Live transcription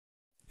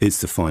It's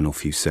the final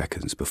few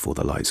seconds before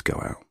the lights go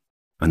out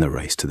and the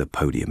race to the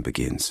podium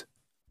begins.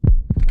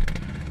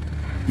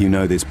 You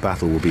know this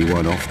battle will be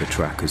won off the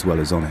track as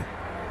well as on it.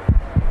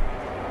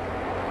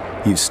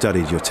 You've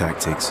studied your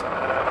tactics,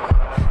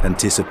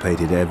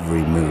 anticipated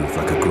every move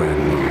like a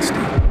grandmaster.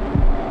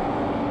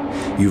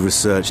 You've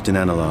researched and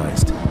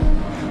analysed,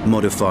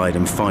 modified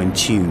and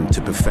fine-tuned to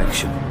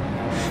perfection.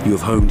 You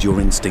have honed your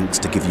instincts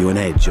to give you an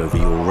edge over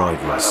your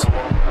rivals.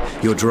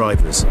 Your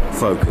drivers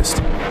focused,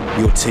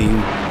 your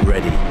team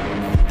ready.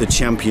 The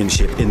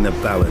championship in the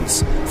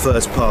balance.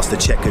 First past the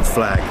checkered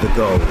flag, the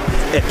goal,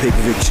 epic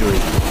victory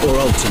or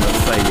ultimate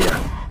failure.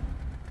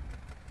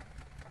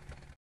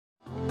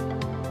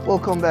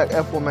 Welcome back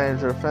F1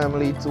 Manager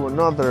family to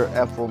another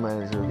F1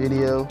 Manager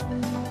video.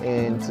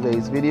 In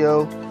today's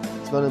video,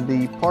 it's going to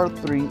be part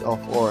 3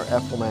 of our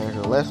F1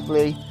 Manager Let's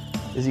Play.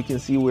 As you can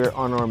see, we're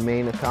on our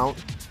main account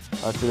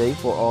today.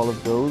 For all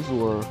of those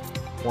who are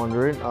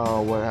wondering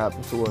what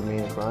happened to our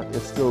main account,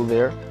 it's still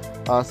there.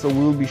 So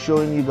we'll be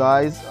showing you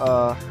guys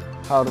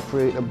how to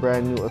create a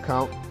brand new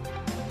account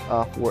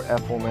for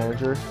F1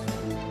 Manager.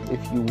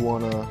 If you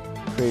want to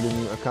create a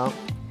new account,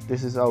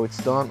 this is how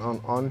it's done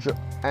on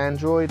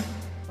Android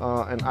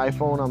and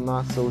iPhone. I'm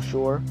not so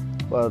sure,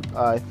 but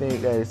I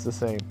think that it's the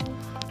same.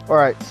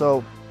 Alright,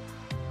 so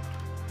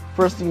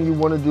first thing you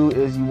want to do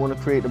is you want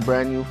to create a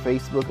brand new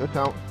Facebook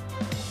account.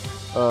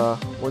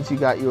 Once you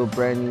got your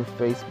brand new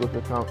Facebook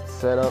account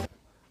set up,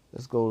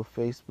 let's go to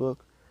Facebook.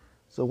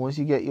 So once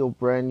you get your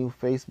brand new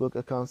Facebook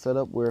account set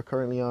up, we're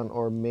currently on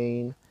our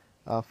main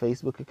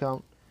Facebook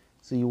account.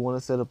 So you want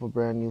to set up a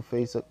brand new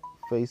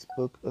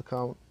Facebook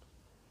account.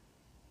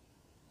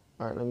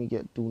 Alright, let me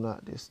get Do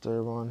Not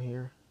Disturb on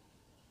here.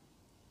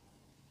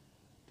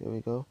 There we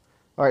go.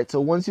 Alright,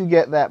 so once you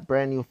get that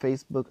brand new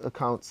Facebook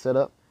account set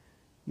up,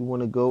 you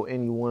want to go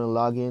and you want to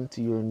log in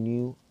to your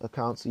new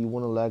account. So you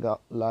want to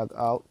log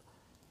out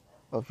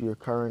of your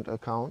current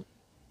account.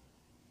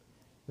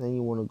 Then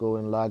you want to go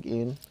and log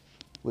in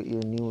with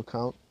your new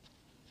account.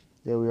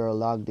 There we are,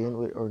 logged in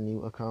with our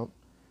new account.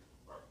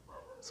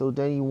 So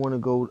then you want to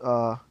go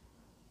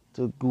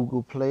to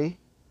Google Play,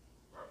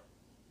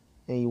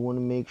 and you want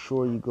to make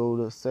sure you go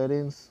to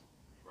settings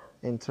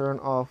and turn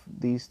off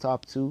these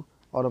top two,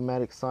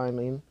 automatic sign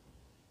in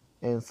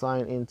and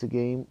sign into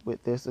game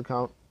with this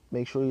account.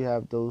 Make sure you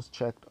have those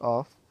checked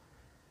off.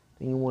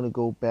 Then you want to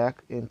go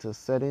back into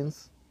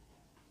settings.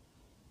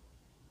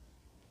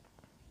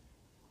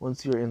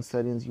 Once you're in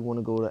settings, you want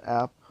to go to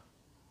app.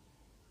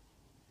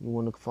 You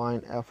want to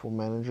find F1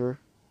 Manager.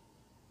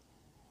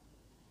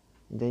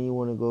 And then you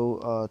want to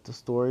go to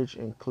storage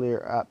and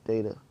clear app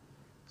data.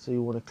 So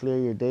you want to clear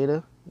your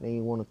data. Then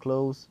you want to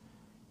close,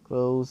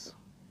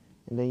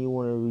 and then you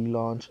want to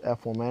relaunch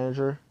F1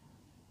 Manager.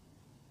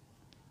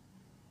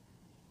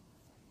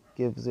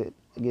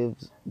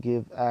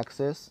 Give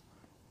access,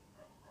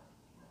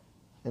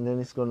 and then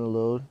it's going to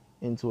load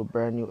into a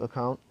brand new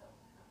account.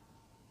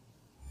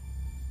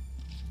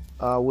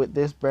 With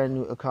this brand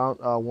new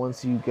account,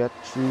 once you get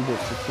through the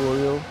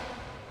tutorial,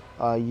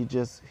 you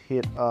just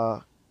hit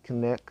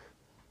connect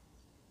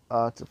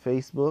to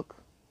Facebook.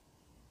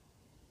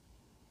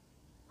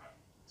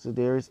 So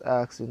there is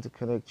asking to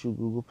connect to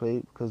Google Play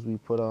because we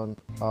put on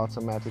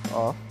automatic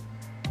off.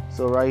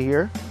 So right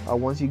here,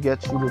 once you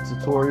get through the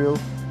tutorial,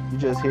 you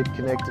just hit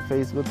connect to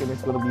Facebook and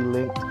it's going to be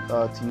linked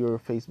to your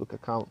Facebook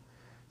account.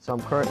 So I'm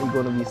currently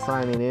going to be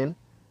signing in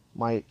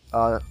my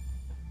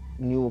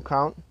new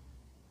account.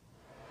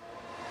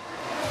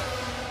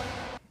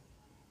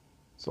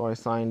 So I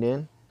signed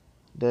in.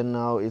 Then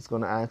now it's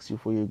going to ask you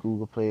for your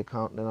Google Play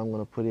account. Then I'm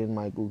going to put in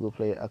my Google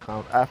Play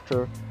account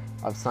after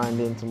I've signed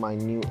into my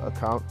new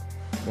account.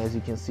 And as you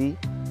can see,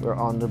 we're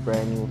on the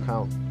brand new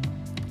account.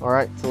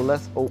 Alright, so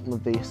let's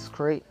open this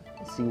crate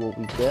and see what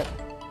we get.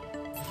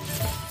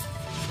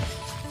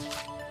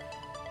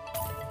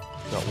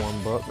 Got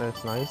one buck,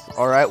 that's nice.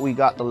 Alright, we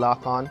got the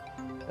lock on.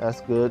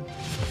 That's good.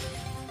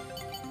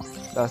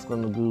 That's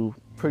going to do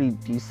pretty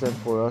decent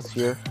for us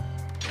here.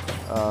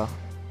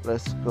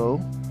 Let's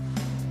go.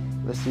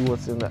 Let's see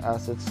what's in the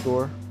asset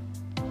store.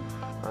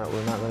 Alright,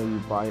 we're not going to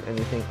be buying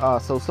anything.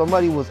 So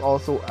somebody was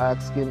also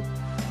asking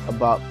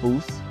about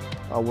boosts.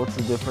 What's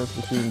the difference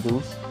between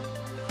boosts?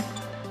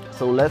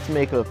 So let's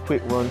make a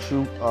quick run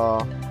through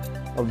of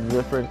the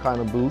different kind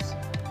of boosts.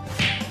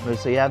 Right,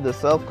 so you have the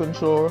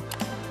self-control.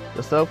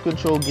 The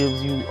self-control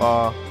gives you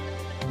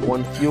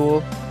one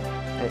fuel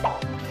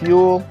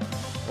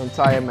and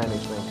tire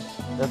management.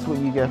 That's what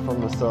you get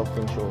from the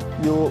self-control,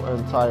 fuel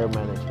and tire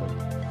management.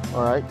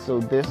 Alright, so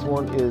this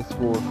one is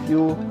for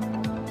fuel,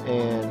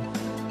 and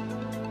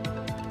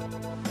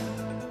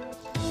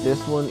this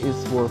one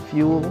is for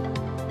fuel,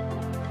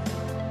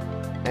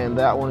 and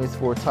that one is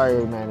for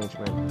tire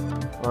management.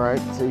 Alright,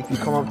 so if you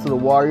come up to the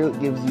Warrior, it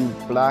gives you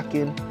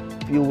blacking,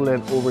 fuel,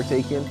 and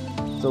overtaking.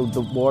 So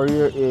the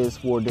Warrior is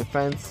for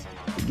defense,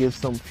 it gives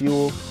some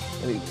fuel,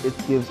 and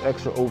it gives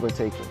extra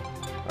overtaking.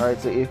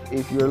 Alright, so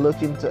if you're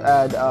looking to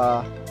add,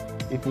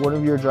 if one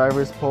of your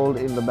drivers pulled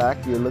in the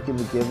back, you're looking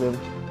to give him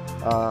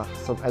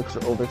some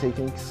extra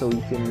overtaking so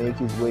he can make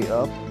his way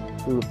up.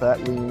 through the pack.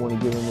 Then you want to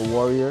give him the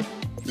warrior,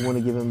 you want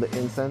to give him the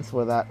incense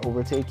for that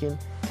overtaking,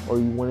 or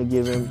you want to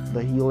give him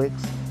the helix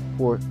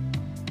for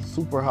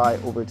super high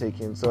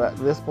overtaking. So at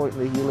this point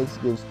the helix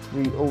gives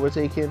 3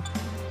 overtaking,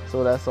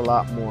 so that's a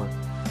lot more.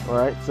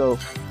 Alright, so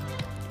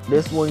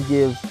this one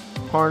gives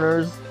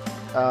corners,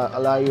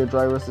 allow your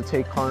drivers to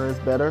take corners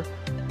better,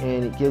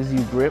 and it gives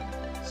you grip,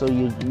 so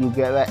you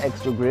get that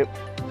extra grip,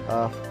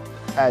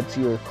 add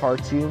to your car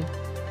tune,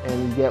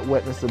 and you get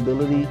wetness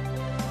ability,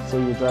 so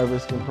your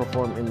drivers can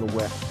perform in the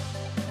wet.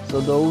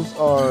 So those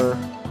are,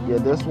 yeah,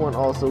 this one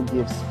also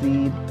gives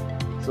speed,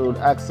 so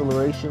the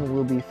acceleration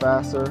will be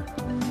faster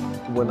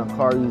when a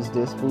car uses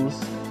this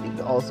boost. You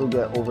can also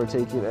get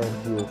overtaking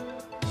and fuel.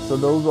 So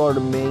those are the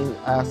main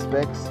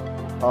aspects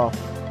of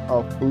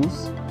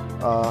boost: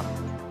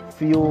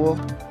 fuel,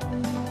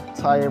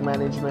 tire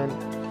management,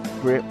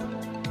 grip,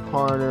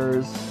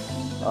 corners,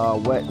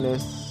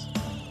 wetness,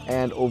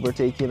 and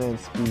overtaking and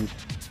speed.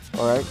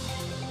 All right.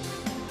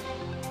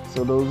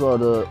 So those are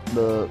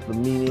the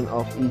meaning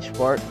of each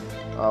part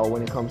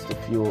when it comes to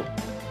fuel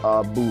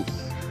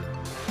boost.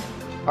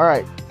 All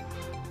right.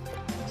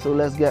 So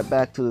let's get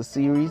back to the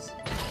series.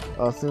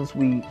 Since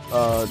we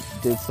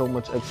did so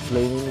much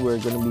explaining, we're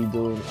going to be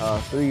doing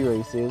 3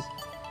 races.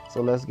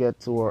 So let's get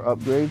to our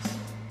upgrades,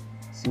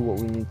 see what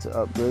we need to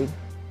upgrade.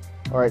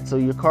 Alright, so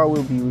your car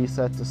will be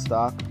reset to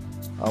stock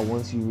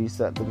once you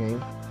reset the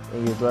game,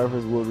 and your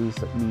drivers will be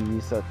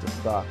reset to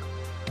stock.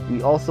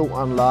 We also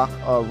unlock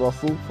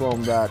Russell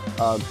from that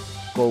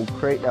gold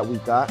crate that we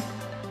got,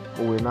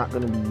 but we're not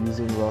going to be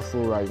using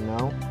Russell right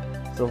now.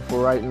 So for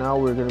right now,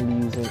 we're going to be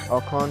using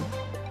Ocon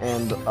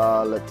and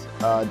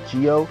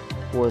Gio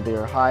for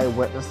their high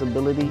wetness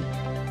ability,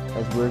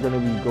 as we're going to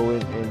be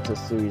going into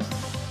series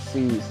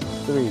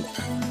 3.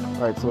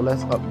 Alright, so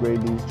let's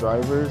upgrade these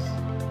drivers.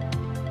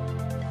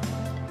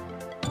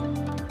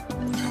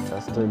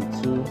 That's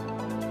 32.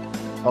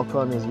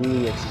 Ocon is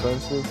really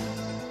expensive,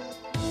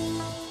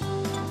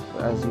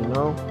 but as you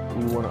know,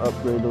 we want to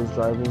upgrade those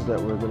drivers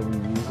that we're going to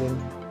be using.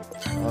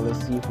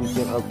 Let's see if we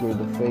can upgrade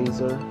the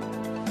phaser.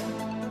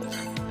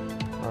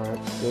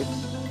 Alright, 6.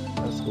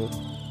 That's good.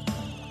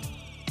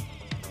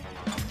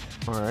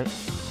 Alright,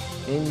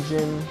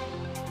 engine,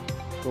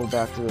 go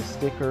back to the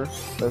sticker.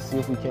 Let's see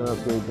if we can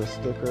upgrade the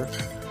sticker.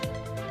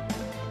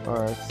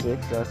 Alright,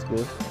 6, that's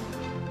good.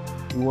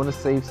 We want to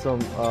save some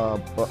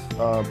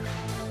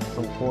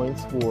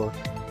points for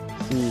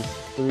Series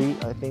 3.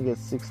 I think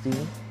it's 16.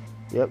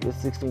 Yep, it's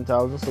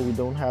 16,000, so we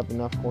don't have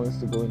enough coins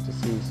to go into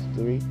Series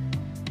 3.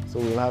 So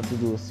we'll have to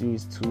do a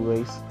Series 2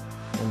 race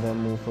and then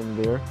move from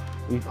there.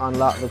 We've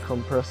unlocked the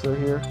compressor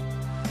here.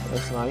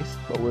 That's nice,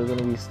 but we're going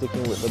to be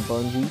sticking with the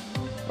bungee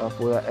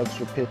for that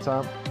extra pit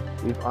time.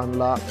 We've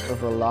unlocked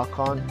the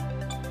lock-on,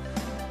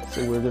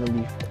 so we're going to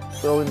be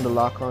throwing the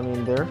lock-on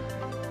in there.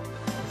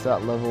 It's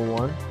at level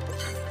 1.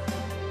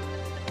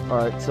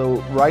 Alright,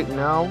 so right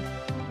now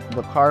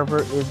the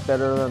Carver is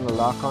better than the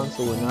lock-on,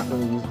 so we're not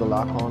going to use the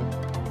lock-on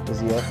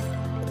as yet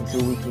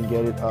until we can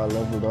get it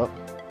leveled up.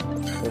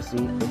 Let's see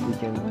if we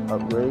can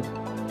upgrade.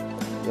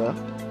 Yeah,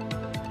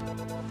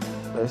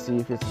 let's see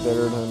if it's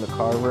better than the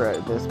Carver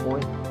at this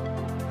point.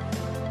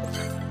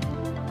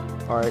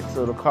 Alright,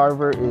 so the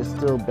Carver is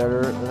still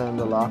better than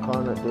the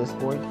lock-on at this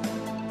point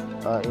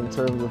in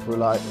terms of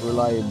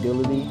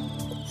reliability.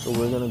 So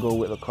we're going to go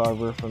with the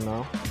Carver for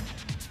now.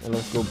 And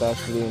let's go back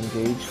to the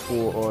engage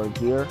for our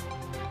gear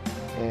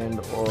and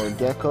our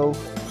gecko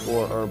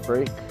for our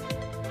brake.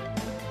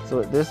 So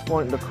at this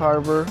point the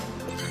Carver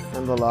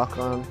and the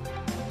lock-on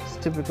is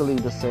typically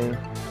the same.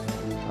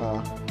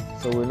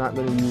 So we're not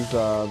going to use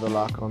the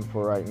lock-on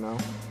for right now.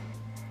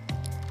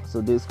 So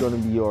this is going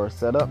to be our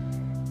setup.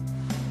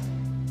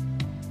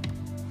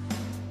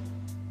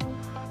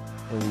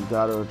 And we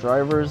got our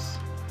drivers,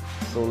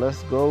 so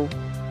let's go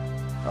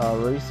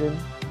racing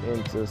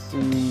into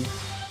series.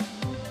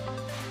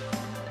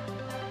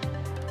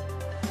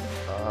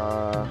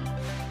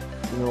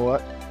 You know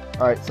what?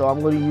 All right, so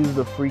I'm going to use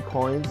the free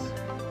coins.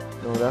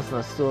 No,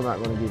 that's still not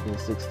going to give me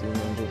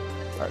 1600.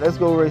 All right, let's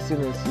go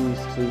racing in series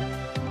 2.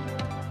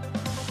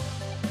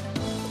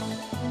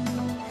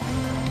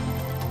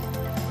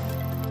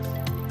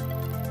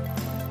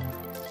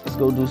 Let's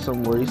go do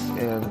some race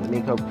and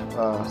make up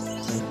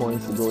some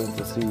points to go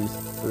into series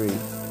 3.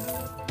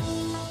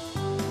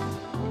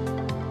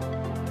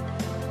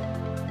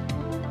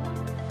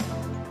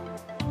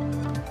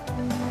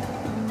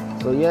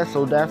 So yeah,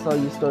 so that's how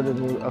you start a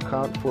new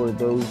account. For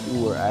those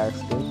who were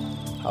asking,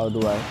 how do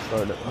you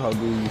start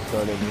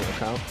a new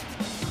account?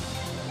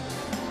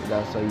 So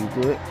that's how you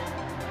do it.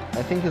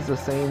 I think it's the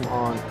same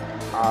on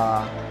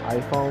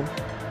iPhone,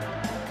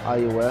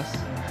 iOS.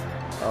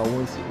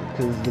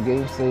 Because the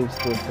game saves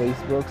to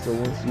Facebook, so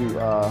once you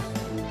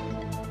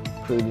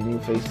create a new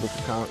Facebook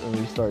account and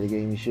restart the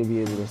game, you should be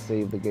able to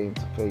save the game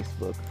to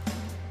Facebook.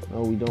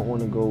 No, we don't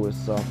want to go with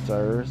soft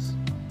tires.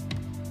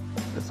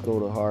 Let's go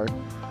to hard.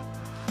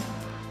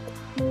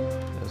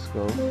 Let's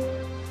go.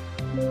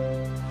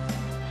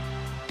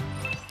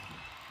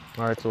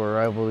 Alright, so our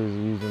rival is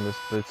using the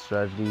split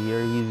strategy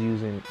here. He's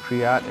using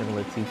Kvyat and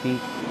Latifi.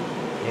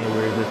 And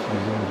we're just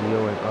using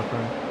Geo and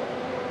Ocon.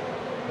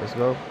 Let's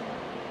go.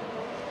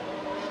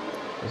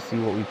 Let's see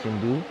what we can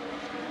do.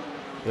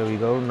 There we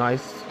go.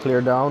 Nice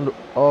clear down.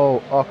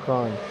 Oh,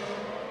 Ocon.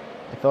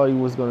 I thought he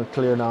was going to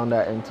clear down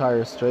that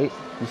entire straight.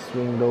 He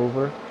swinged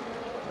over.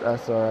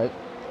 That's all right.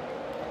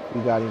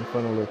 We got in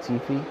front of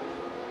Latifi.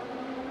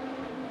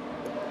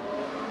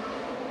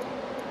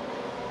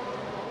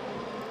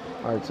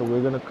 All right, so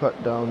we're going to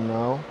cut down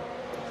now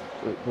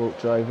with both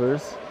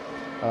drivers.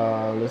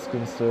 Let's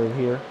conserve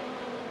here.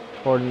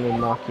 Pardon the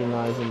knocking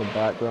eyes in the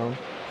background.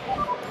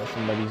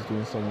 Somebody's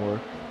doing some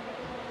work.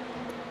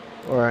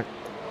 All right.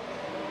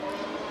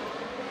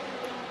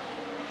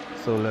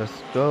 So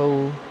let's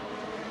go.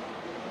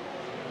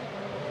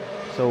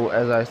 So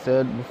as I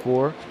said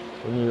before,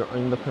 when you're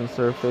in the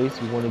conserve phase,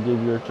 you want to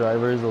give your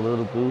drivers a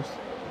little boost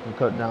and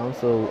cut down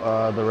so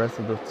the rest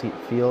of the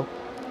field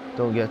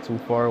don't get too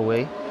far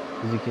away.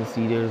 As you can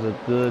see, there's a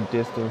good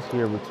distance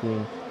here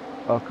between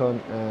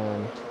Ocon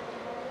and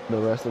the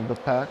rest of the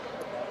pack.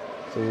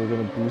 So we're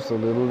going to boost a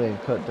little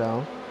and cut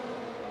down.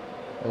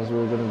 As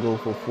we're going to go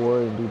for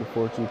 4 and do the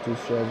 4-2-2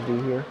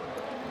 strategy here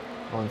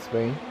on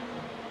Spain.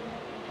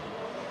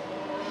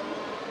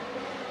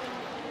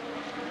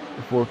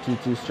 The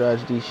 4-2-2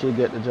 strategy should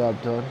get the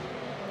job done.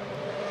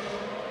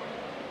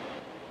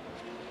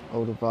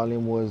 Oh, the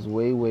volume was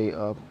way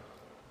up.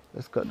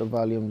 Let's cut the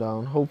volume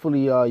down.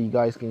 Hopefully you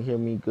guys can hear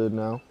me good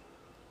now.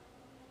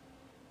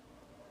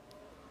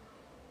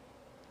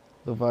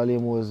 The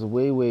volume was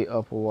way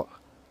up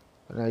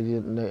and I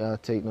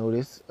didn't take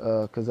notice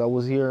because I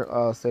was here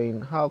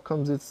saying, how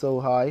comes it's so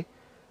high?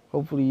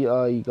 Hopefully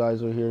you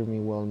guys are hearing me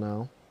well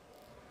now.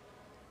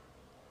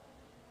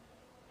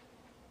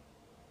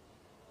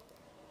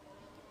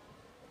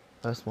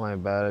 That's my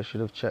bad. I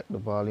should have checked the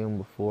volume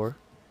before.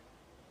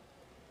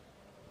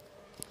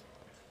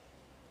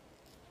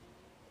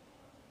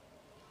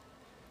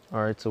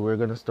 Alright, so we're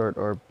going to start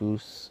our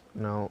boost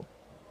now.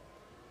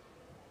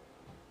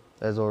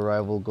 As our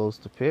rival goes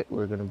to pit,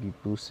 we're going to be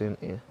boosting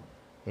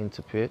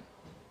into pit.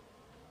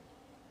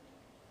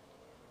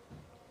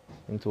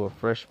 Into a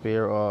fresh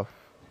pair of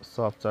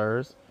soft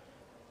tires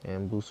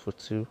and boost for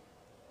 2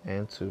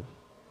 and 2.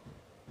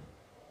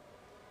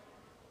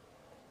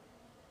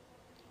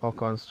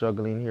 Ocon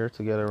struggling here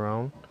to get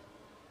around.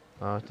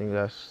 I think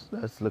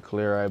that's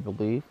Leclerc, I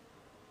believe,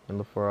 in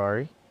the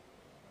Ferrari.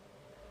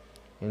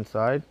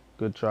 Inside,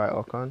 good try,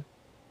 Ocon.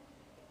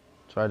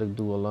 Tried to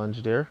do a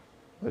lunge there,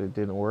 but it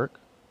didn't work.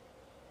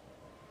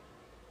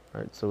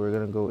 Alright, so we're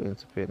gonna go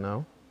into pit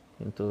now,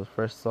 into the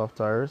fresh soft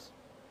tires.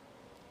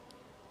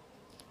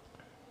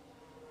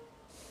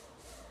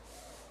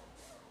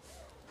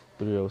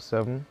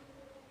 .307,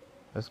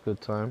 that's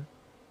good time.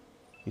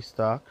 We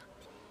stock.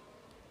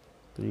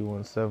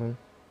 317.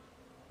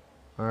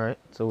 Alright,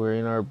 so we're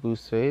in our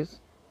boost phase.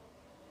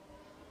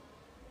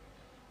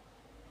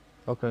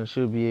 Ocon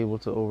should be able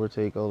to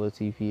overtake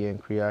Latifi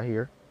and Kvyat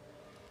here,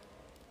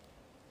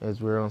 as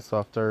we're on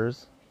soft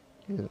tires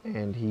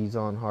and he's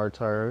on hard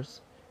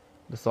tires.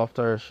 The soft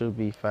tires should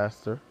be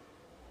faster.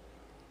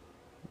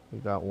 We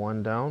got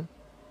 1 down,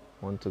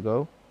 1 to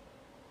go.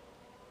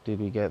 Did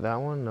we get that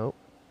one? Nope.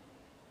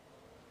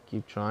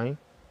 Keep trying.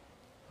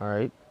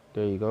 Alright,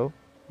 there you go,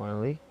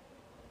 finally.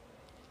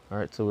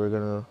 Alright, so we're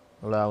gonna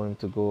allow him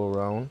to go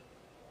around,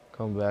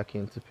 come back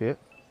into pit.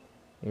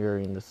 Here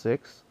in the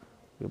 6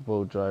 with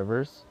both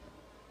drivers.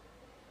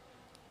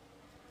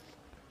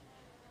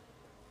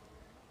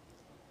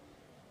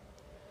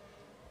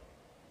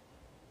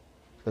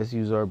 Let's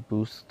use our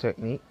boost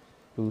technique.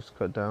 Boost,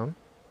 cut down.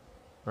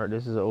 Alright,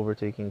 this is an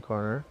overtaking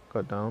corner.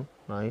 Cut down,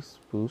 nice,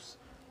 boost.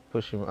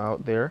 Push him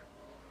out there.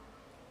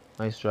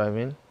 Nice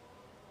driving.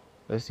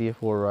 Let's see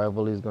if our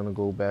rival is gonna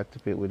go back to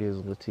pit with his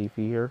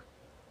Latifi here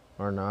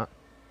or not.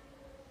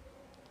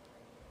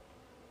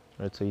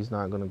 Alright, so he's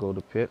not gonna go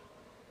to pit.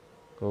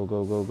 Go,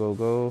 go, go, go,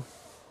 go.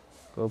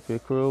 Go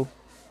pit crew.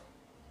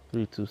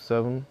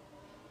 327.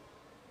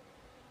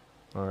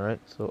 Alright,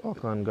 so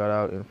Ocon got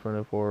out in front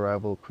of our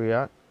rival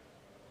Kvyat.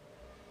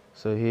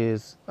 So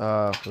his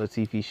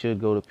Latifi should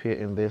go to pit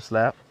in this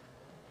lap,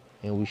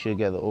 and we should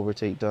get the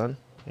overtake done.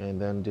 And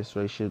then this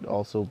race should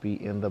also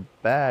be in the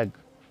bag.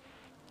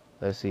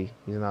 Let's see,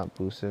 he's not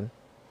boosting.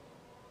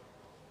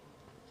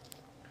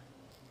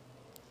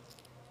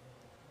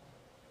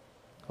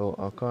 Go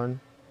Ocon.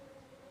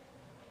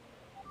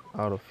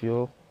 Out of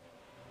fuel.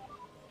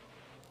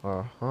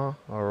 Our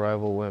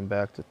rival went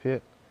back to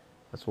pit.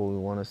 That's what we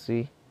want to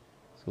see,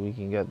 so we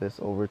can get this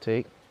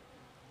overtake.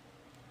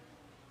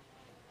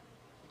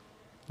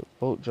 With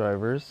both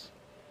drivers.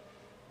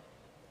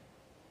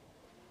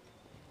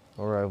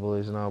 Our rival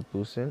is now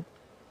boosting.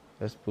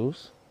 Let's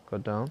boost,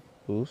 cut down,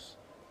 boost,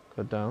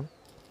 cut down,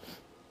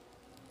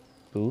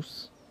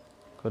 boost,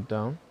 cut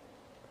down.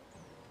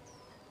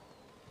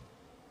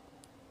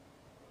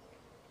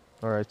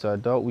 Alright, so I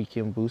doubt we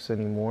can boost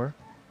anymore.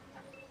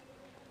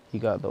 He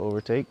got the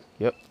overtake.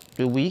 Yep.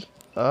 Did we?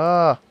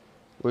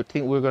 We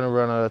think we're gonna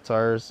run out of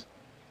tires.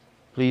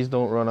 Please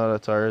don't run out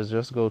of tires.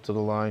 Just go to the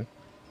line.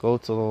 Go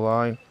to the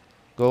line.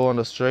 go on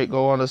the straight,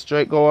 go on the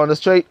straight, go on the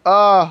straight.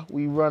 Ah,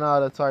 we run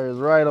out of tires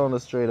right on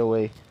the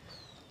straightaway.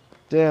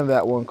 Damn,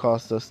 that one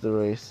cost us the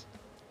race.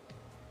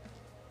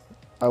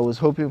 I was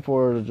hoping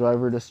for the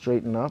driver to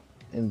straighten up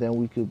and then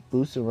we could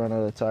boost and run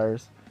out of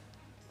tires.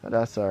 But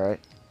that's all right.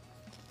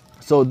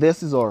 So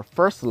this is our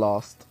first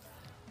loss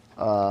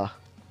of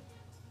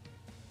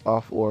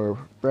our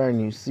brand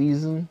new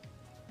season.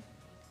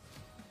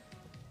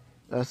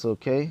 That's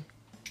okay.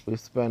 We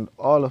spent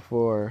all of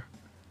our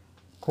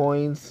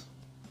coins.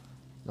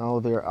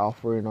 Now they're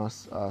offering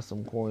us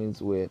some coins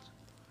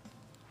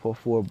for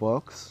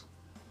 $4.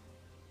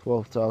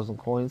 12,000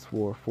 coins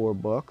for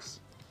 $4.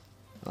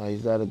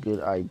 Is that a good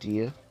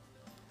idea?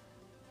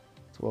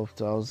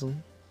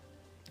 12,000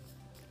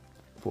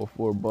 for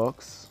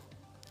 $4.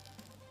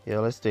 Yeah,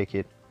 let's take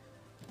it.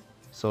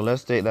 So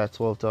let's take that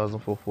 12,000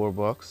 for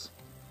 $4.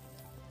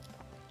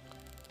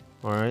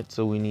 All right,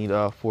 so we need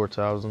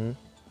 4,000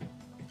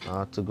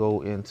 to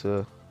go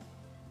into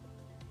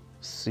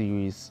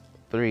Series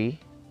 3.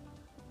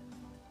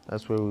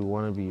 That's where we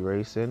want to be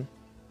racing.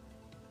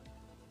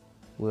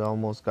 We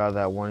almost got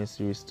that one in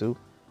Series 2.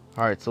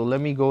 All right, so let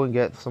me go and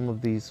get some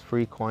of these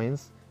free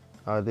coins.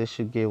 This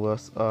should give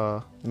us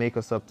make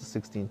us up to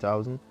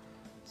 16,000.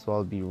 So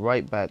I'll be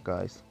right back,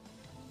 guys.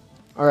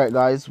 All right,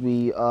 guys,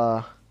 we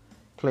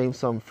claimed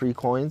some free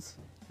coins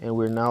and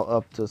we're now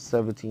up to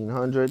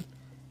 1,700,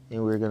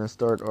 and we're gonna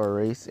start our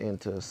race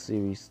into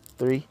Series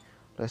 3.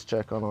 Let's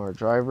check on our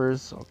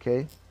drivers.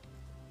 Okay,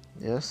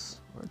 yes,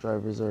 our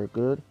drivers are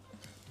good.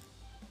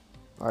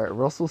 All right,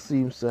 Russell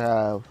seems to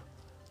have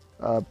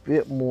a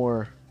bit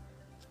more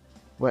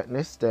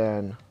wetness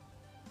than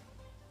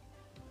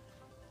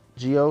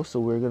Gio,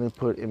 so we're going to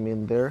put him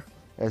in there,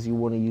 as you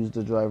want to use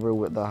the driver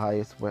with the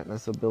highest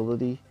wetness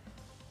ability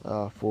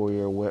for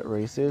your wet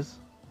races.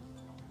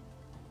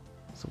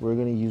 So we're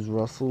going to use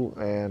Russell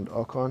and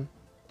Ocon,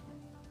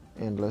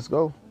 and let's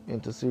go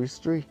into Series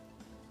 3.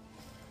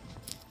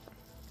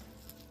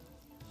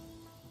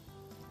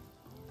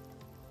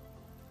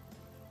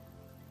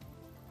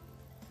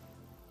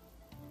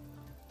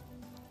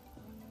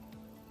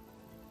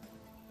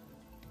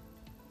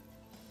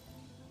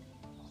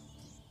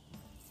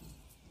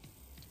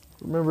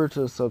 Remember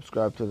to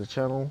subscribe to the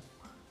channel,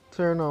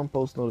 turn on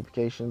post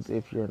notifications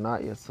if you're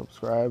not yet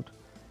subscribed,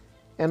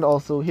 and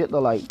also hit the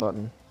like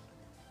button.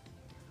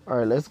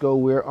 Alright, let's go.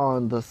 We're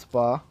on the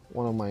Spa,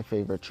 one of my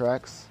favorite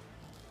tracks.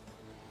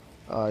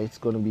 It's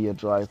going to be a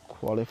dry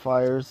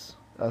qualifiers.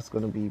 That's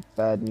going to be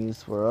bad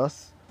news for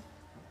us.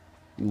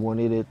 We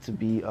wanted it to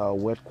be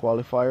wet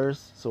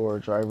qualifiers so our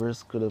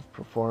drivers could have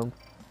performed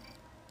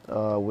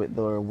with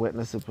their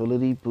wetness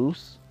ability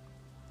boost.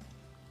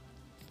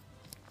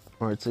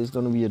 Alright, so it's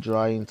going to be a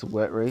dry into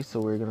wet race, so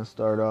we're going to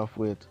start off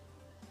with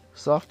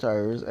soft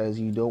tires, as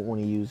you don't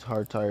want to use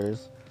hard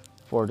tires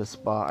for the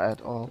Spa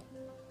at all.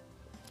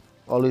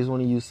 Always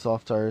want to use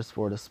soft tires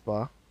for the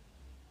Spa.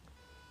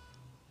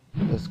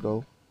 Let's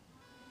go.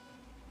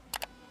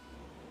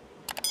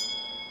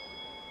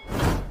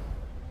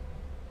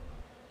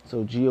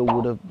 So Gio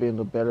would have been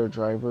a better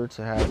driver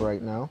to have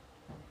right now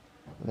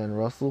than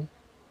Russell,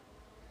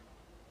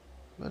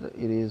 but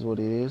it is what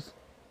it is.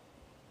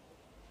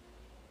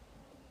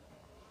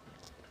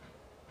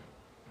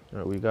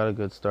 Right, we got a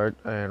good start,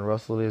 and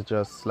Russell is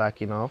just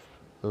slacking off,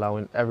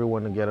 allowing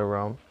everyone to get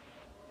around.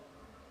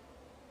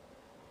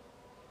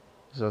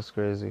 It's just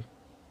crazy.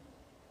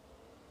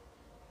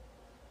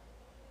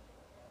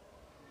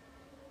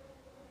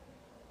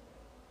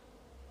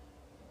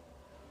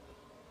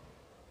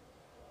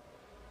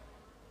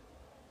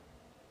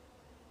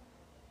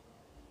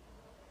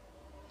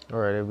 All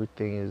right,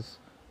 things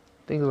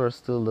are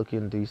still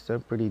looking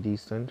decent, pretty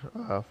decent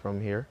from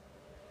here.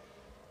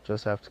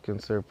 Just have to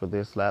conserve for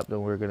this lap,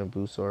 then we're going to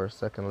boost our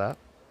second lap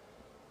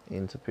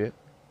into pit.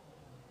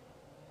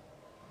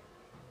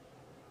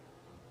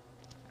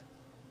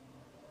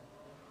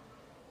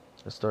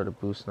 Let's start a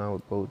boost now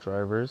with both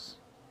drivers.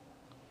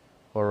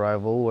 Our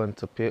rival went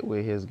to pit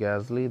with his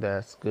Gasly.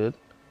 That's good.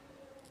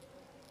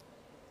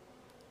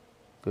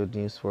 Good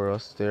news for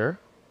us there.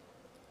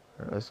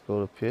 All right, let's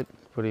go to pit.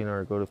 Put in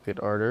our go to pit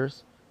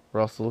orders.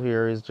 Russell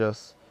here is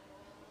just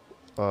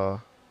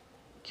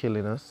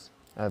killing us.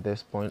 At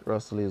this point,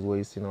 Russell is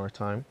wasting our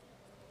time.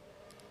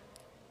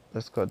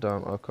 Let's cut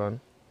down Ocon.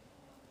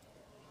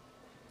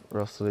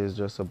 Russell is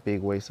just a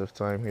big waste of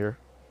time here.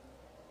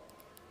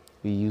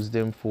 We used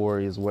him for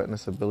his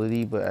wetness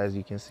ability, but as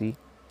you can see,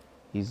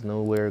 he's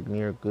nowhere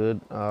near good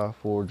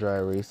for dry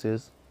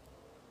races.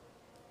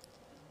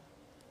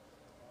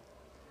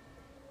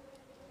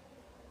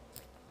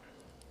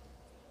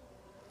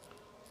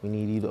 We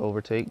need you to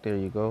overtake. There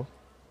you go.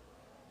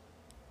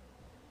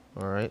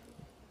 All right.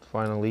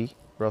 Finally,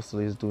 Russell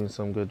is doing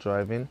some good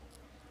driving.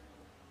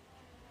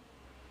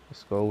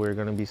 Let's go. We're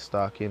going to be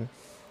stocking.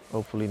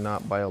 Hopefully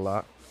not by a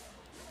lot.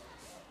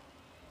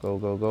 Go,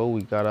 go, go.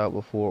 We got out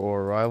before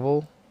our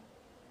rival.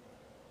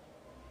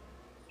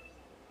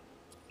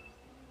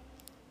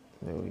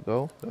 There we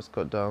go. Let's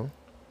cut down.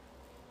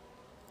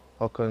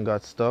 Ocon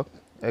got stuck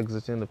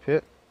exiting the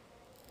pit.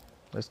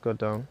 Let's cut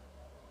down.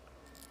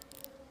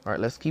 All right,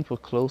 let's keep a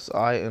close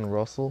eye on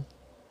Russell,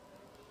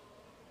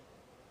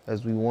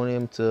 as we want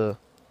him to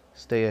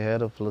stay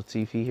ahead of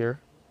Latifi here.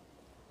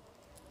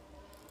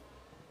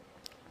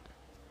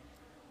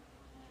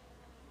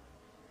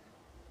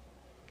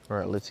 All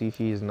right,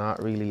 Latifi is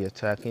not really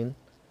attacking,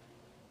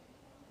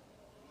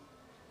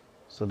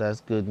 so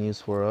that's good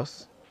news for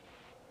us.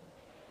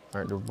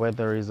 All right, the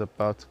weather is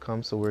about to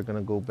come, so we're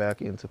gonna go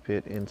back into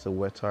pit, into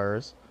wet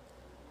tires,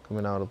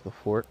 coming out of the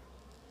fort.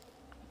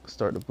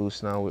 Start the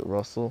boost now with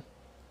Russell.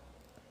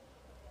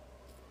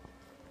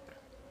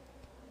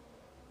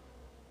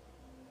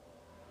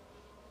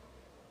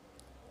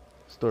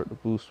 Start the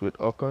boost with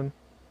Ocon.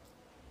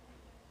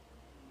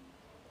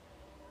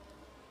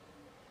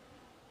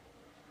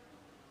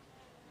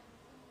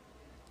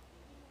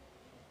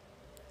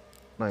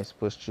 Nice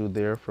push through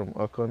there from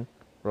Ocon.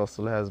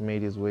 Russell has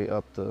made his way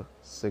up to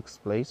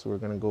 6th place. We're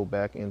going to go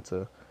back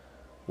into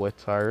wet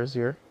tires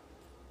here.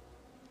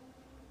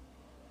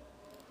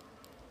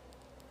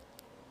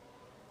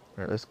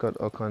 All right, let's cut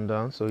Ocon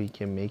down so he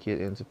can make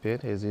it into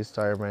pit. His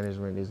tire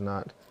management is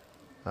not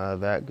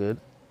that good.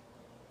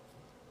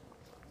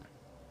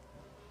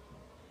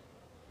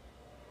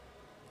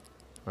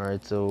 All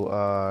right,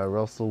 so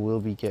Russell will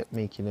be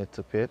making it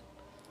to pit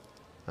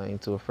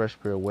into a fresh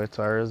pair of wet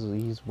tires.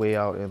 He's way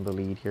out in the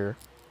lead here,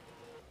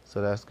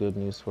 so that's good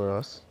news for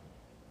us.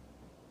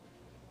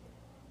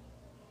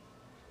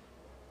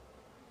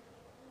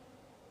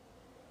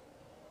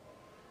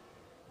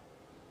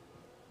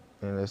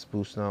 And let's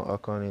boost now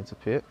Ocon into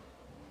pit.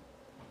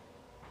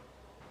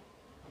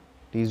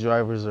 These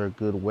drivers are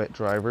good wet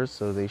drivers,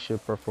 so they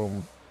should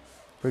perform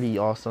pretty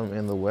awesome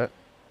in the wet.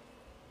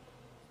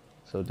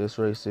 So this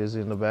race is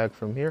in the bag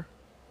from here.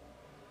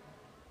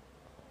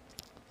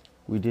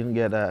 We didn't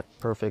get that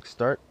perfect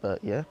start,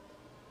 but yeah,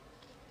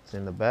 it's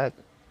in the bag.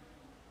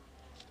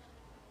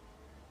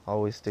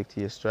 Always stick to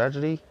your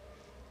strategy,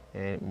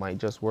 and it might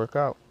just work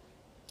out.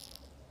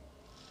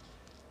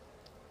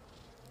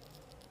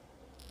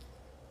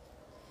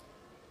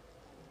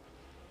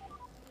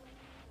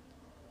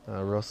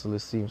 Russell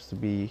seems to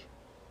be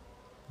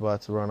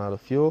about to run out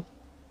of fuel.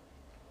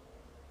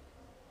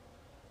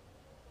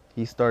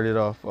 He started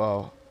off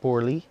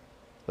poorly,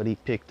 but he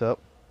picked up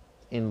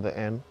in the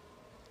end,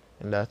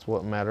 and that's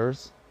what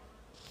matters.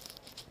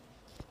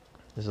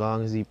 As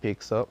long as he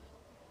picks up,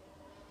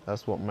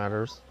 that's what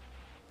matters.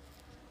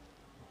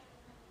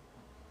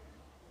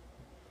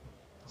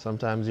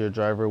 Sometimes your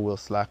driver will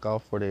slack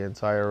off for the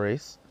entire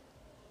race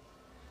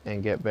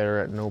and get better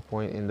at no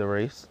point in the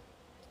race.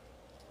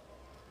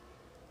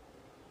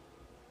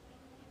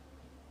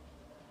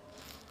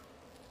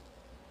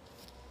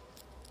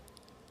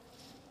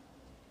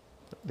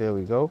 There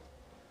we go.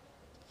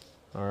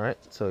 All right,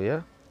 so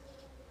yeah,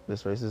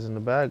 this race is in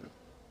the bag.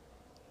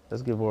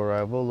 Let's give our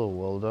rival a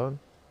well done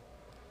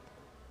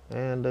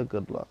and a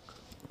good luck.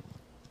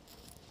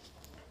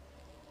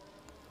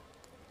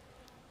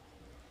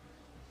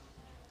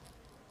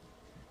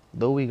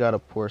 Though we got a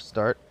poor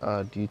start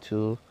due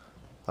to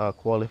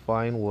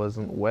qualifying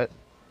wasn't wet,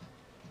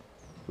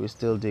 we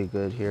still did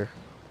good here.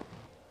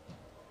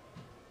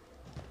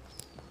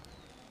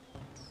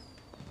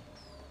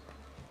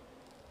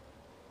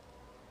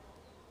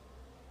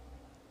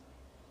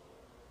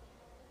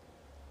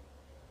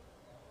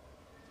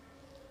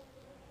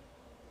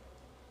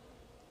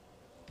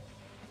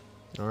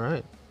 All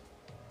right,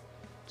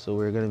 so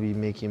we're gonna be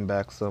making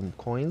back some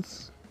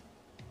coins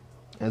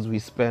as we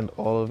spend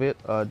all of it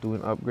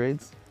doing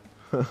upgrades.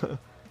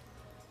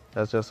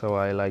 That's just how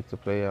I like to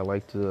play. I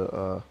like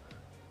to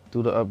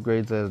do the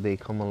upgrades as they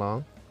come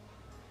along,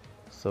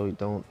 so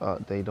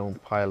they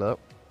don't pile up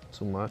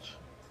too much.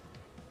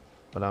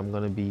 But I'm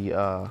gonna be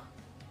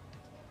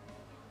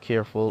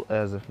careful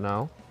as of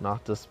now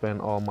not to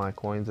spend all my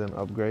coins and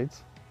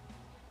upgrades.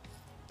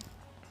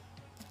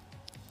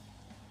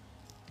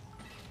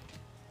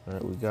 All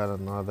right, we got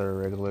another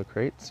regular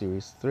crate,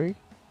 Series 3.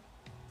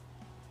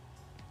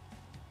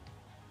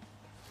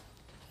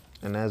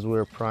 And as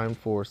we're primed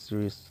for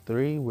Series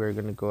 3, we're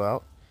gonna go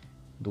out,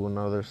 do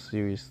another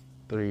Series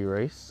 3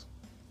 race.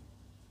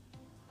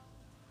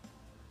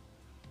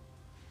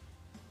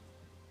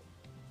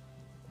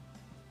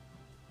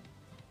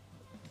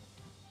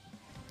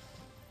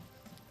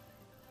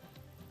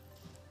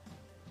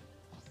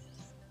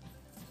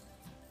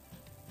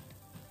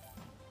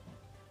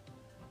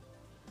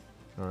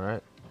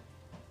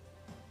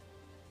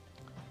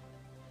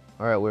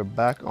 All right, we're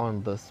back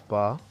on the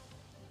spa.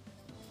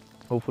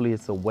 Hopefully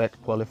it's a wet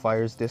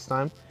qualifiers this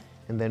time,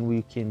 and then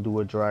we can do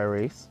a dry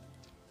race.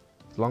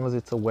 As long as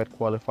it's a wet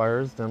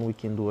qualifiers, then we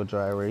can do a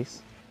dry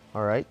race.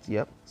 All right,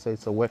 yep, so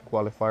it's a wet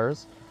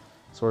qualifiers.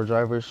 So our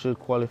drivers should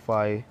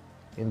qualify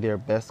in their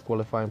best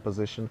qualifying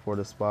position for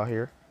the spa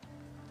here.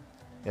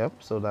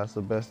 Yep, so that's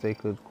the best they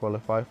could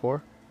qualify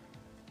for.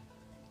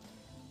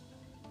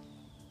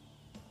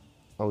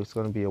 Oh, it's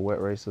gonna be a wet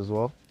race as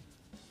well.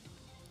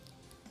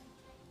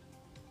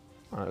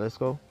 All right, let's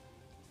go.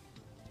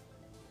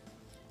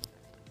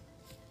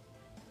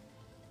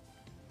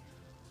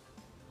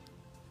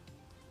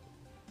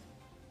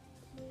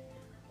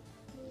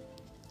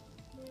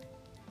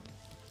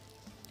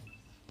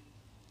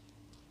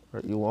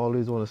 you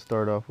always want to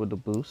start off with the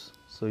boost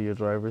so your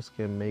drivers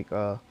can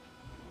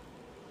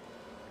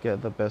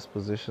get the best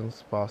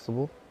positions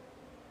possible.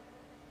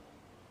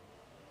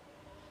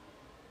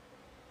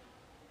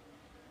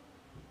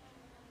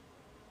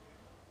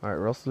 Alright,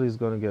 Russell is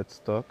going to get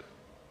stuck.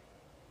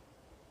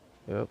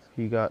 Yep,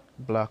 he got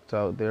blocked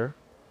out there.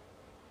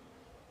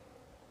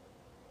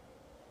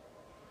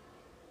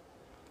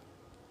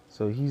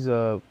 So he's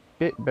a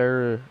bit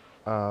better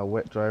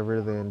wet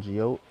driver than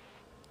Gio,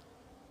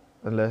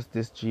 unless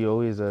this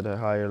Gio is at a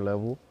higher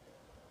level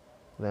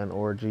than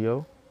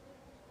Gio.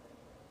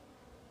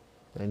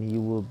 And he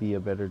will be a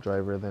better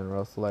driver than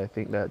Russell. I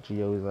think that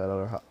Gio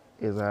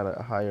is at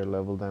a higher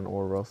level than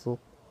Russell.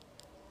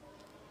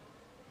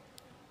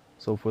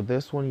 So for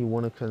this one, you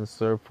want to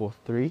conserve for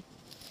 3.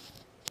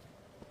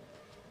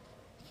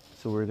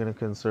 So we're going to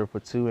conserve for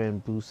 2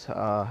 and boost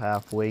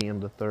halfway in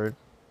the 3rd.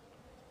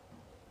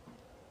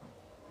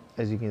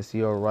 As you can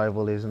see, our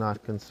rival is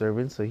not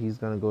conserving, so he's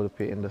going to go to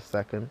pit in the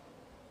 2nd.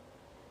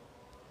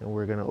 And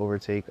we're going to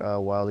overtake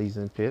while he's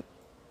in pit.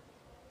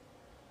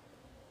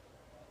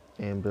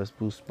 And just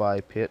boost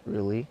by pit,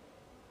 really.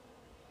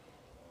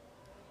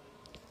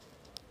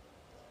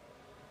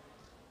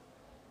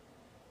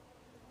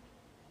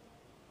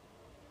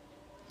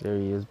 There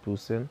he is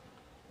boosting.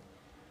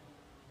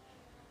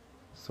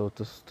 So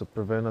to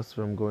prevent us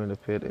from going to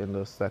pit in the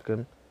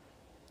 2nd,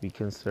 we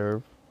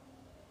conserve.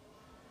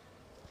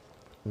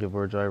 Give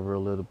our driver a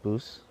little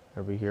boost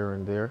every here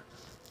and there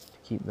to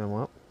keep them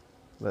up.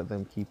 Let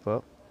them keep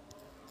up.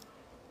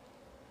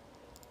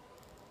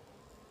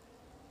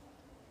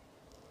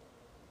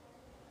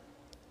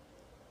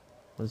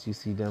 Once you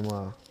see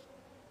them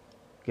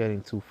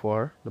getting too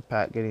far, the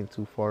pack getting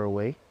too far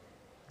away,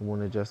 you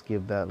want to just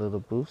give that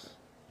little boost.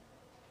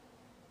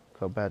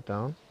 Cut back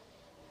down.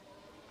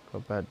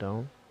 Cut back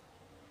down.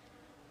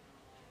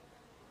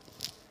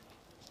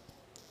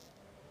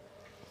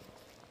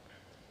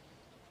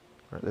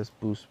 Alright, let's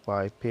boost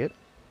by pit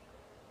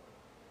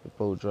with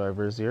both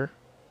drivers here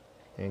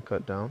and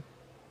cut down.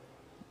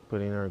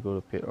 Put in our go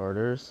to pit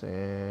orders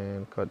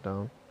and cut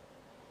down.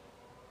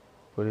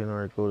 Put in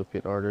our go to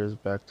pit orders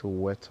back to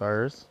wet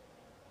tires.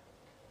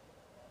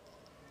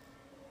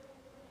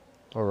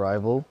 Our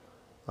rival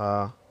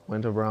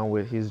went around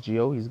with his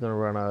Gio. He's gonna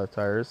run out of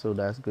tires, so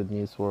that's good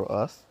news for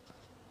us.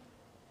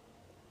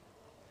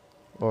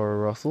 Or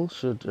Russell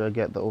should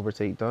get the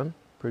overtake done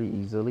pretty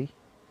easily.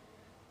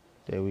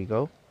 There we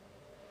go.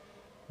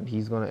 And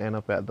he's gonna end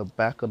up at the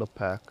back of the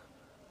pack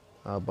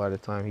by the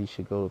time he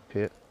should go to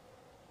pit.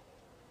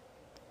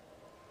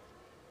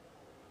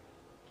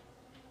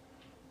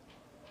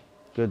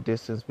 Good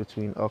distance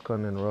between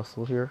Ocon and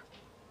Russell here,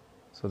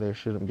 so there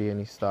shouldn't be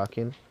any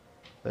stocking.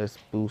 Let's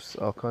boost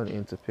Ocon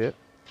into pit.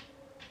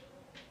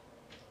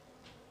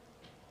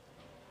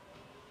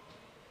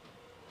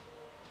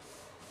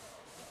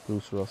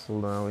 Boost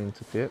Russell now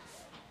into pit.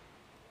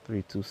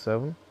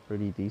 327,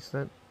 pretty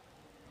decent.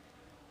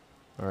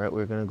 Alright,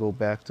 we're gonna go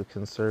back to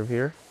conserve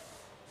here.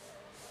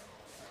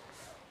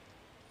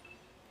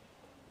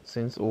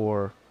 Since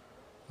our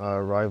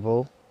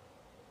rival,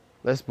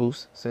 let's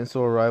boost. Since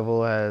our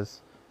rival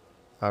has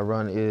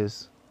run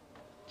is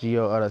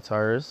Gio out of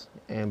tires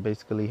and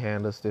basically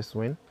hand us this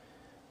win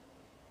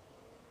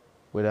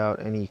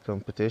without any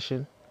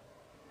competition,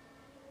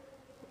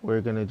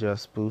 we're gonna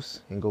just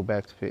boost and go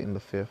back to pit in the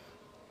 5th.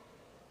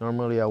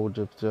 Normally I would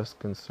have just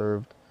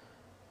conserved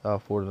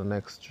for the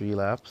next 3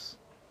 laps,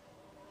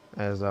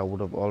 as I would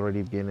have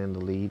already been in the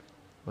lead,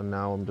 but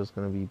now I'm just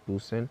gonna be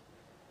boosting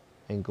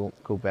and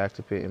go back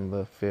to pit in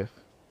the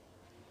 5th.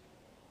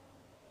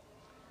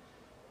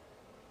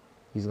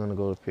 He's gonna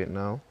go to pit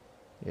now.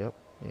 Yep,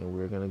 and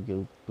we're gonna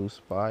go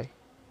boost by.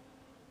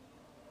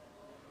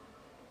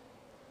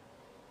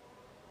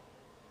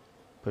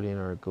 Put in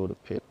our go to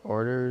pit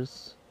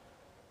orders.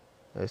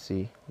 Let's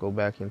see, go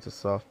back into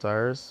soft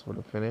tires for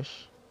the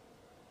finish.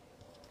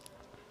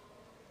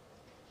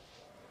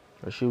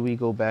 Or should we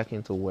go back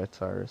into wet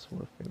tires for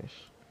the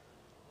finish?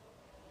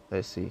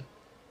 Let's see.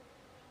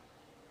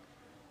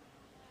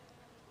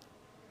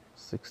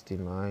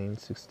 69,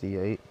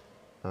 68.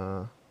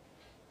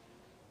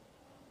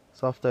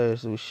 Soft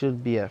tires, we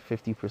should be at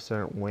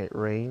 50% wet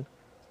rain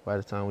by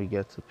the time we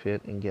get to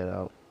pit and get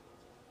out.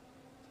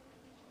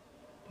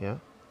 Yeah.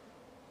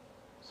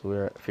 So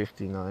we're at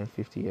 59,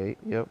 58.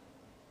 Yep.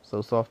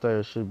 So soft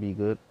tires should be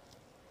good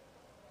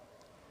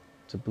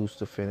to boost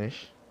the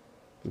finish.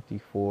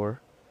 54,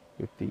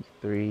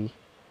 53,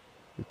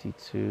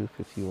 52,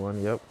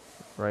 51. Yep.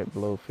 Right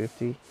below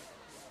 50.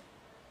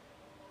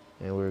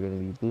 And we're going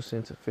to be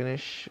boosting to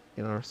finish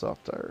in our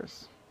soft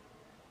tires.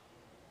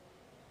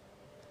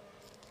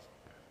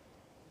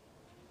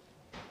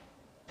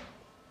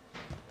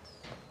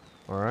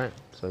 Alright,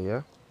 so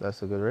yeah,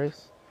 that's a good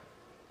race.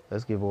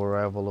 Let's give our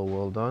rival a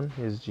well done.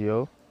 Here's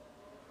Gio.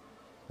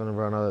 Gonna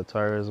run out of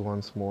tires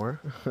once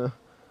more.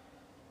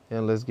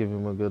 And let's give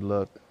him a good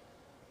look.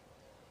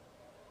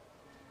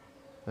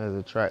 As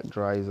the track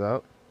dries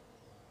out,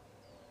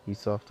 these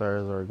soft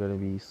tires are gonna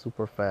be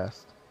super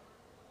fast.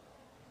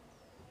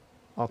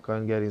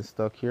 Ocon getting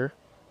stuck here.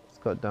 It's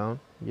cut down,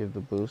 give the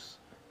boost,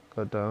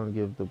 cut down,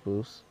 give the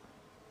boost.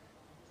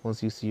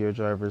 Once you see your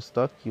driver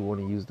stuck, you want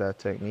to use that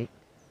technique.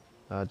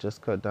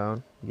 Just cut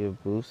down,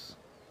 give boost.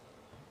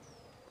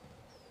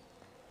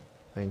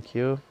 Thank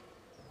you.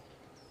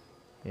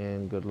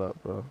 And good luck,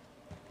 bro.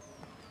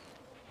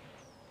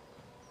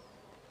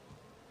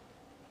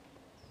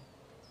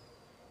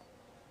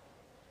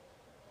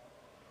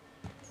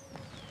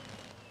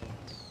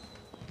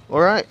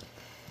 Alright,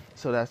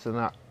 so that's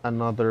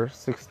another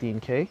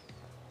 16K.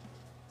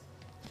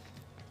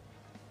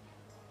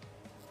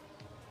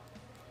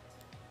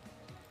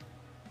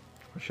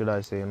 Or should I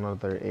say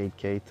another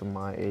 8K to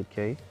my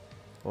 8K?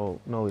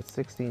 Oh, no, it's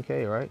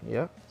 16K, right?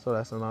 Yeah, so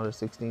that's another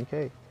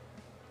 16K.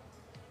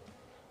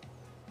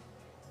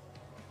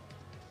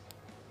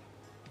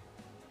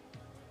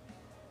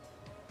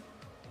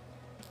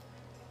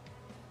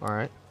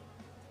 Alright.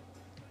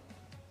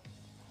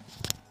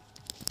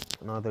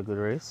 Another good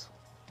race.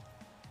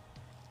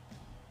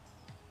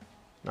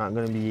 Not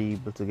going to be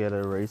able to get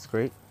a race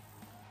crate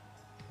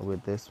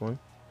with this one.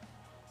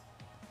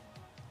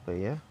 But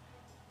yeah,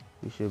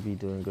 we should be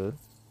doing good.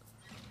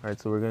 Alright,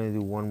 so we're going to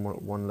do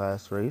one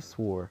last race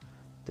for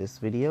this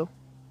video,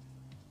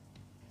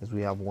 as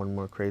we have one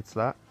more crate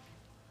slot.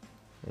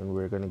 And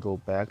we're going to go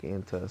back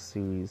into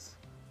series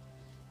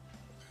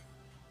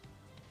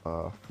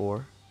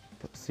 4,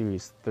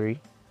 series 3,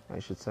 I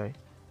should say.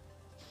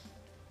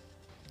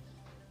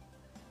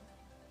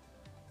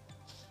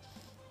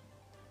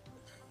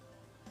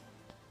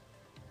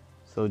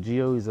 So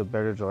Gio is a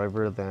better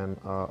driver than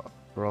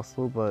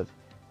Russell, but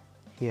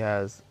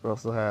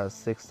Russell has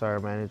 6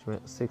 tire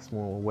management, 6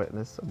 more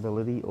wetness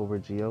ability over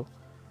Gio.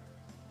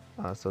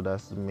 So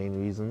that's the main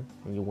reason.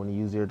 And you want to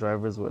use your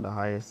drivers with the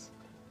highest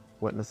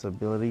wetness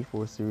ability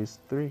for Series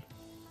 3.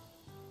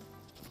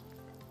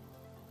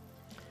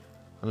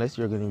 Unless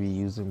you're going to be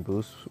using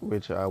boost,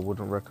 which I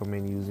wouldn't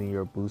recommend using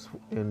your boost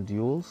in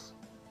duels.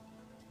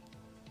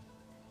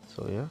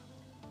 So yeah.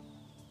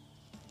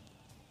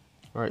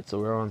 Alright, so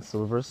we're on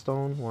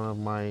Silverstone, one of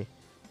my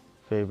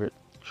favorite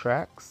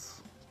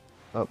tracks,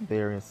 up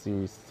there in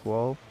Series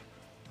 12.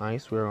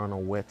 Nice, we're on a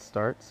wet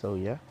start, so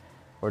yeah.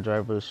 Our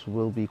drivers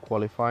will be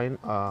qualifying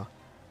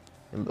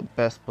in the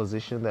best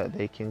position that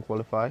they can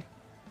qualify.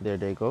 There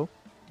they go.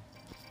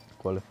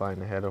 Qualifying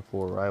ahead of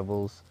 4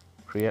 rivals,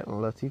 Kvyat and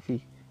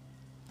Latifi.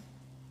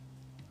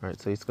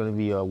 Alright, so it's going to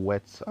be a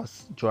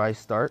dry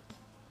start.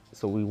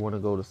 So we want to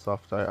go to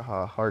soft tire,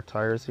 hard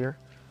tires here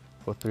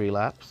for 3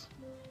 laps.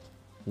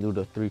 Do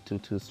the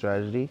 3-2-2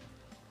 strategy,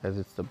 as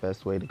it's the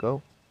best way to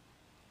go.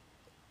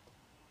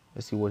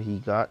 Let's see what he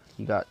got.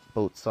 He got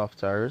both soft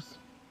tires.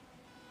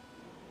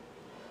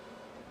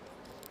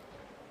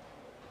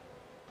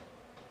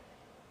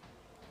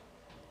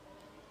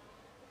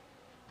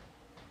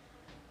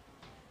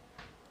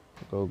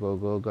 Go, go,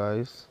 go,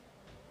 guys.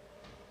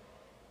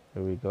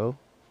 There we go.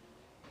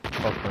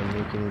 Ocon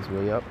making his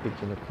way up,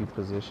 picking a few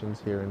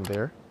positions here and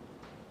there.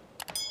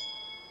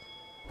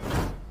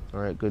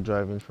 Alright, good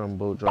driving from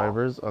both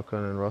drivers,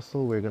 Ocon and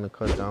Russell. We're going to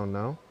cut down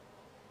now.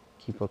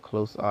 Keep a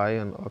close eye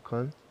on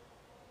Ocon.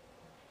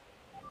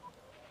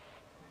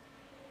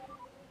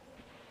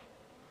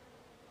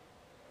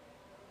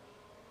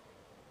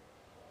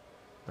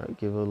 Alright,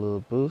 give it a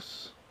little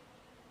boost.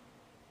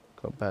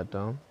 Cut back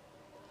down.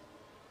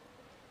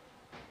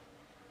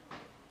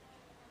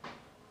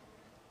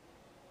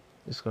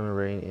 It's going to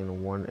rain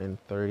in 1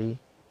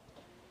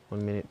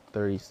 minute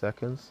 30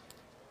 seconds.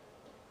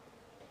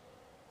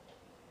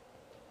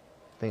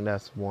 I think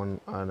that's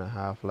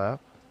 1.5 lap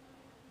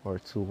or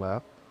 2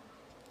 lap,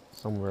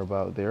 somewhere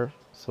about there.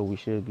 So we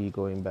should be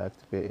going back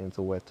to pit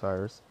into wet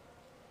tires.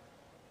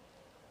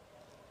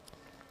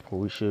 Or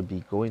we should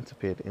be going to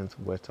pit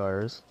into wet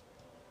tires.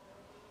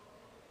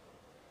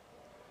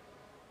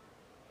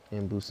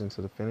 And boost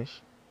into the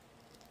finish.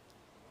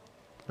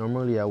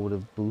 Normally I would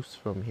have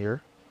boosted from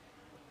here,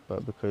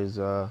 but because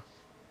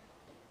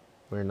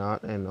we're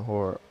not, and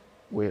or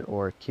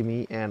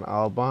Kimi and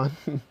Albon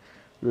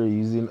we're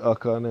using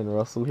Ocon and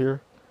Russell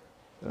here,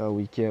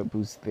 we can't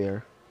boost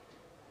there.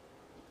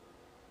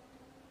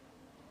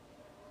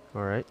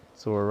 Alright,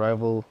 so our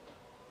rival,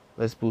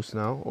 let's boost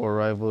now. Our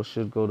rival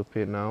should go to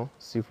pit now.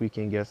 See if we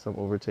can get some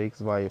overtakes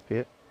via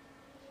pit.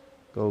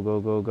 Go, go,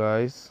 go,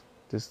 guys.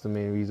 This is the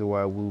main reason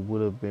why we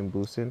would have been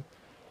boosting.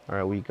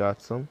 Alright, we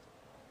got some.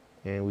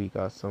 And we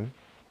got some.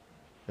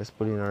 Let's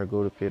put in our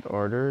go to pit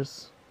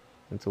orders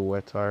into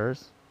wet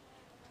tires.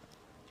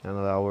 And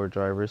allow our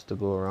drivers to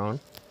go around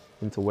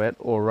into wet.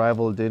 Our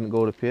rival didn't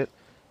go to pit,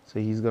 so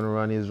he's going to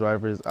run his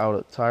drivers out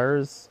of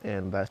tires.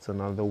 And that's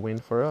another win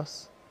for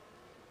us.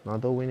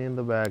 Another win in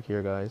the bag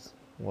here, guys.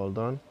 Well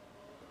done.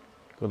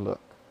 Good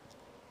luck.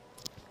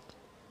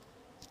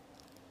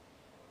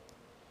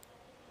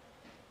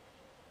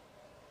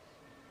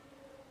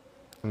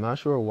 I'm not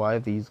sure why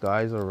these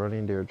guys are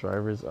running their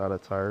drivers out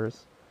of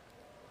tires.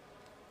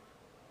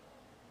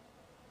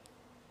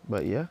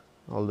 But yeah,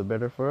 all the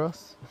better for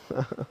us.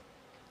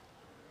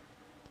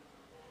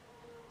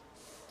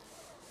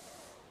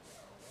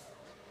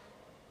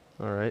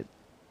 Alright.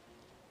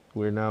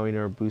 We're now in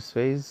our boost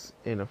phase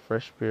in a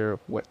fresh pair of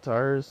wet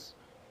tires,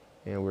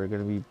 and we're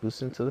going to be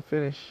boosting to the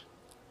finish.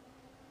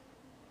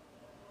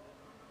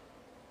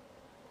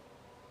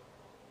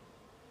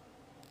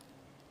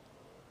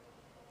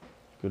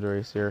 Good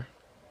race here.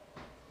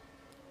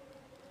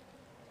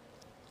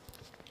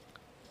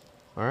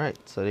 Alright,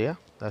 so yeah,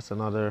 that's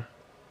another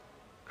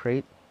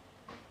crate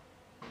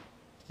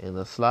in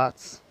the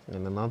slots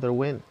and another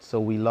win. So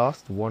we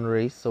lost one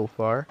race so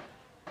far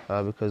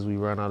because we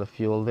ran out of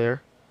fuel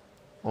there.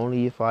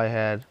 Only if I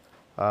had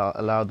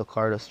allowed the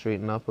car to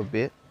straighten up a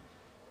bit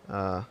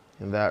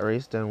in that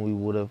race, then we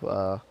would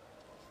have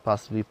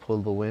possibly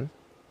pulled the win.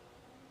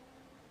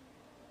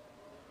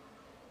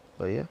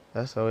 But yeah,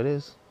 that's how it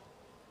is.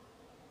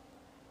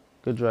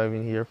 Good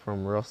driving here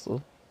from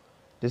Russell.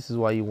 This is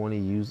why you want to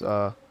use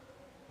the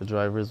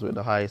drivers with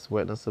the highest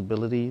wetness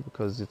ability,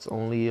 because it's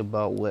only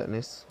about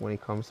wetness when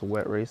it comes to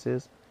wet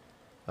races.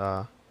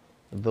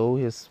 Though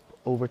his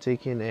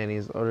overtaking and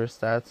his other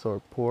stats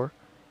are poor,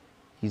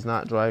 he's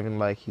not driving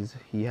like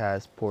he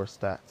has poor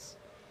stats.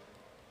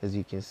 As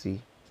you can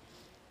see,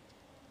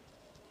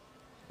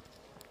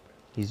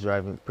 he's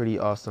driving pretty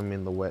awesome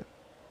in the wet,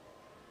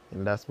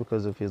 and that's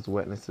because of his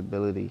wetness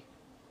ability,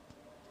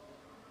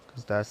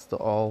 because that's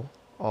all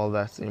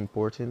that's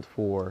important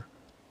for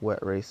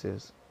wet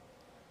races.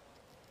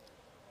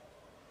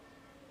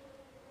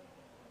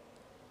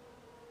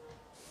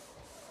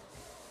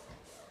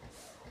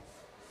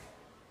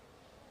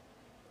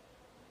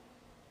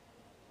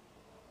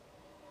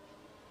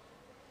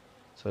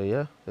 So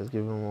yeah, let's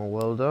give him a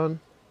well done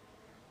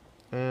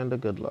and a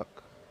good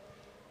luck.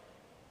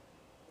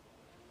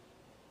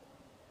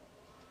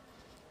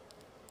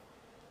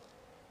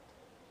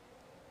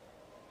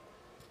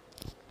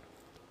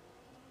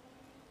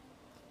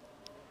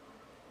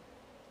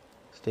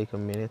 Let's take a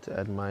minute to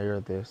admire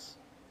this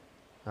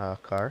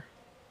car.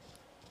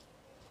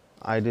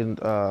 I didn't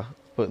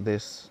put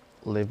this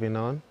living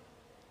on.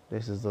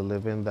 This is the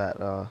living that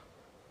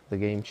the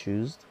game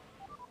chose.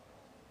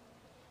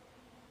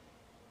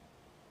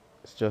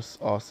 It's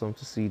just awesome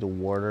to see the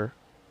water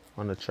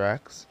on the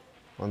tracks,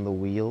 on the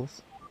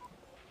wheels.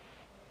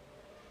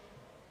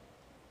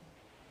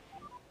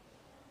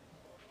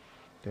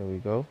 There we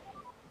go.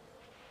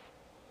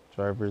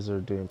 Drivers are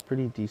doing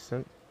pretty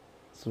decent.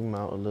 Zoom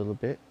out a little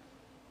bit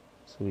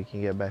so we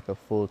can get back a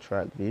full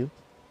track view.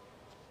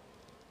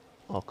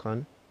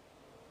 Ocon.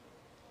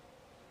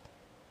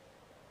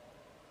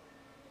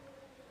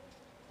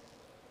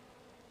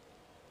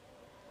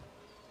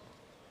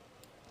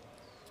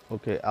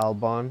 Okay,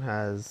 Albon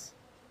has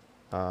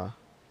hard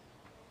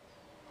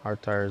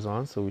tires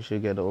on, so we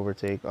should get an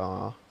overtake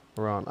around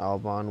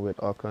Albon with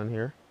Ocon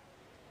here.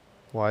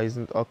 Why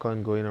isn't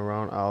Ocon going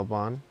around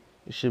Albon?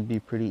 It should be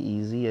pretty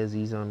easy as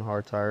he's on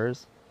hard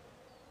tires.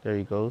 There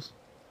he goes.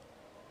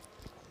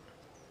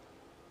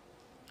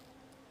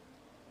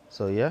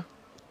 So yeah,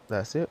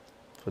 that's it.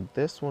 For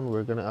this one,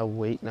 we're going to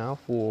wait now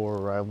for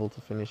Rival to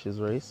finish his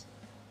race.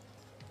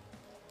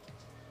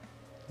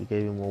 We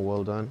gave him a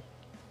well done.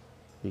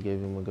 We gave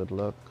him a good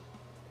luck.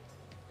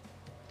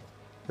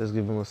 Let's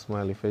give him a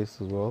smiley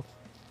face as well.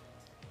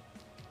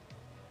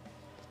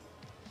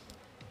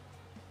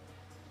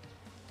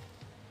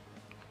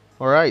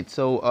 Alright,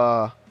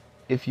 so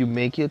if you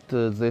make it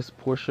to this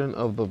portion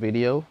of the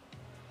video,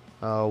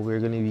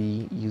 we're going to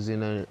be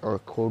using our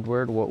code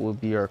word. What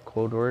would be our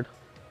code word?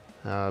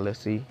 Let's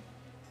see.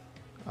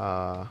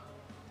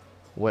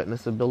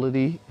 Wetness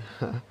ability.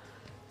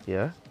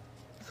 Yeah.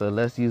 So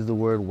let's use the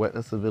word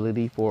wetness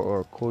ability for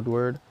our code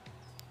word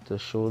to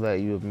show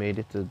that you have made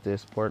it to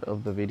this part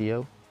of the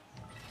video.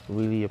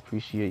 Really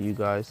appreciate you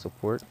guys'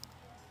 support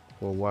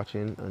for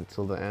watching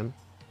until the end.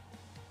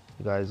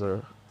 You guys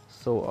are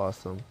so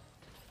awesome.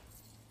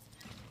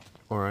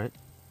 Alright,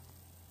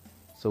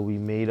 so we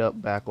made up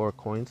back our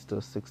coins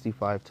to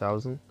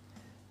 65,000,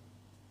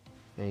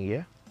 and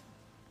yeah,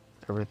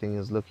 everything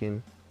is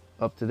looking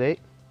up to date.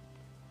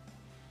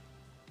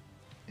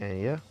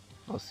 And yeah,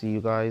 I'll see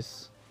you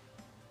guys.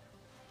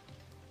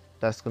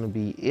 That's gonna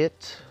be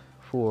it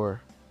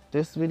for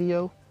this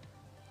video.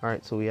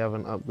 Alright, so we have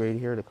an upgrade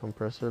here, the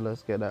compressor.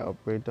 Let's get that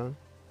upgrade done.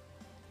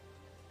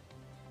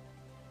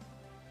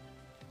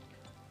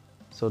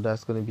 So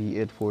that's gonna be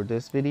it for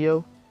this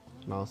video,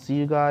 and I'll see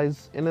you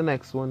guys in the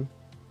next one.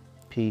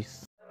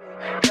 Peace.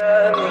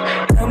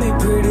 Tell me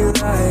pretty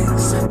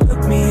lies,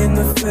 look me in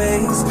the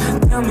face,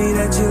 tell me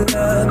that you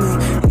love me.